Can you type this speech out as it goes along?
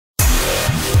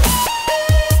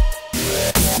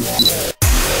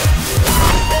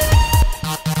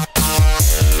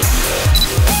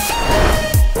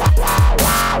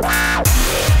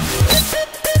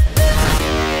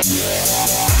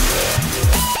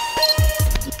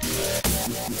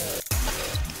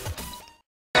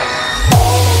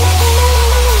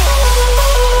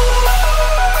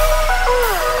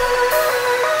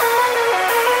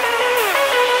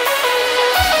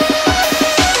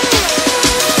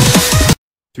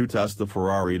To test the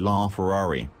Ferrari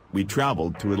LaFerrari, we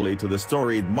traveled to Italy to the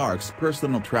storied marque's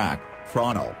personal track,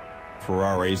 Fiorano.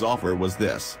 Ferrari's offer was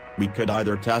this: we could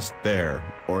either test there,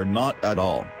 or not at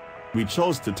all. We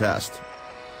chose to test.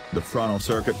 The Fiorano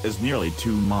circuit is nearly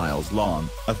 2 miles long,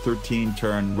 a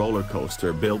 13-turn roller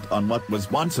coaster built on what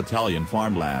was once Italian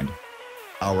farmland.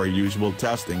 Our usual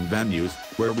testing venues,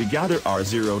 where we gather our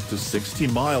 0 to 60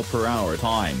 mph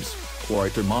times,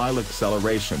 quarter-mile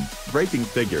acceleration, braking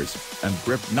figures, and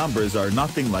grip numbers are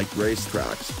nothing like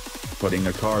racetracks. Putting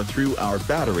a car through our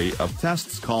battery of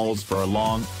tests calls for a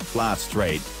long, flat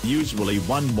straight, usually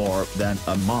one more than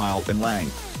a mile in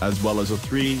length, as well as a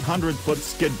 300-foot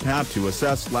skid pad to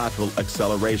assess lateral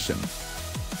acceleration.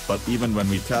 But even when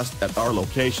we test at our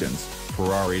locations,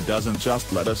 Ferrari doesn't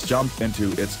just let us jump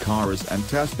into its cars and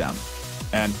test them.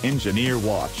 An engineer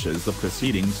watches the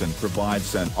proceedings and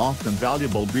provides an often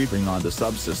valuable briefing on the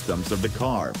subsystems of the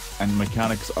car, and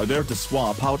mechanics are there to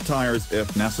swap out tires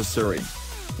if necessary.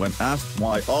 When asked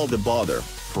why all the bother,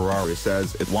 Ferrari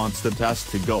says it wants the test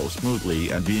to go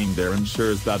smoothly, and being there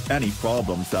ensures that any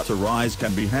problems that arise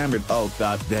can be hammered out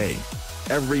that day.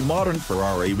 Every modern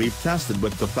Ferrari we've tested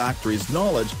with the factory's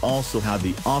knowledge also had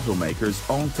the automaker's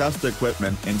own test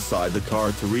equipment inside the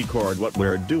car to record what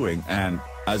we're doing and,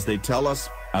 as they tell us,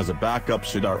 as a backup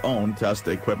should our own test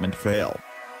equipment fail.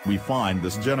 We find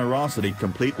this generosity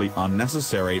completely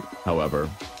unnecessary, however,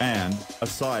 and,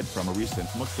 aside from a recent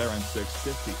McLaren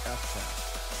 650F test,